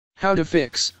How to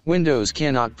fix Windows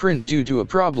cannot print due to a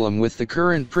problem with the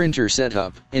current printer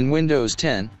setup in Windows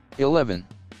 10, 11.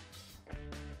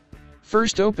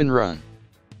 First open Run.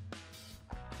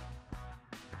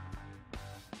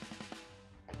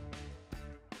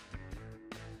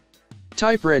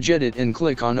 Type regedit and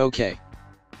click on OK.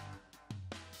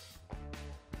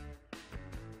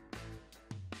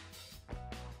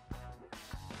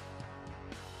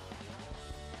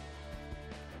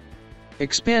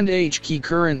 Expand H key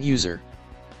current user.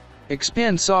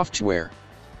 Expand software.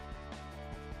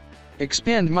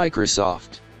 Expand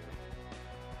Microsoft.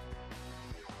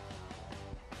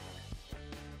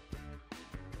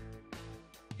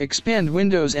 Expand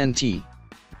Windows NT.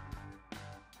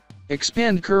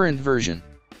 Expand current version.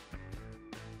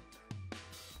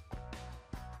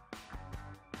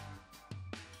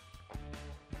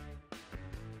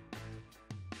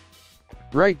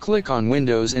 Right-click on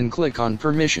Windows and click on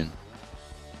Permission.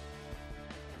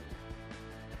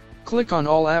 Click on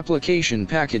All Application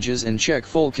Packages and check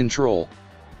Full Control.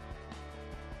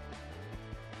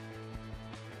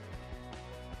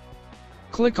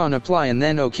 Click on Apply and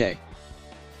then OK.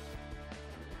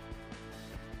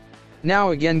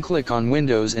 Now again click on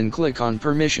Windows and click on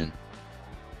Permission.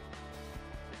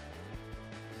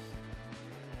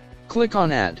 Click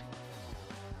on Add.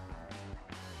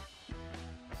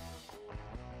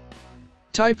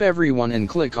 Type everyone and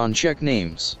click on Check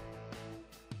Names.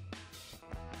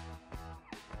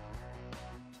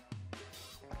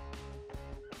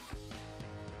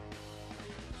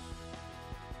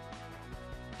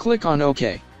 Click on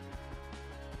OK.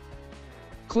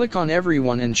 Click on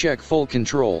everyone and check Full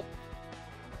Control.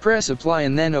 Press Apply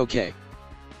and then OK.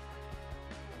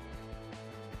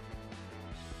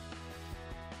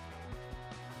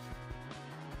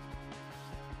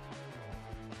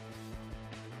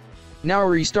 Now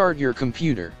restart your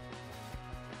computer.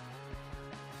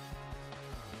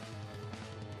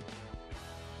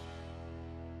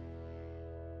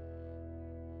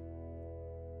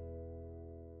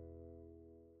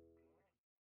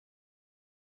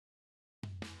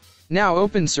 Now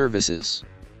open Services.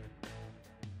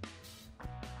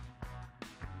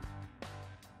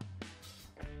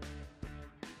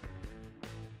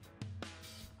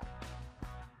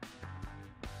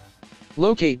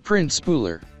 Locate Print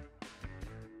Spooler.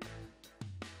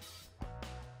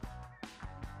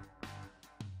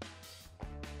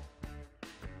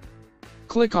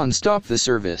 Click on Stop the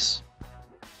service.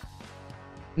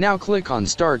 Now click on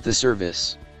Start the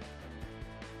service.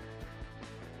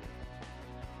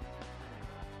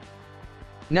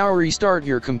 Now restart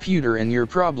your computer and your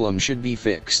problem should be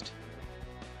fixed.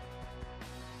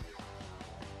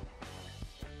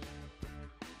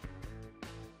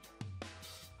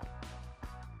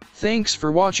 Thanks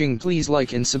for watching. Please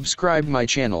like and subscribe my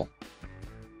channel.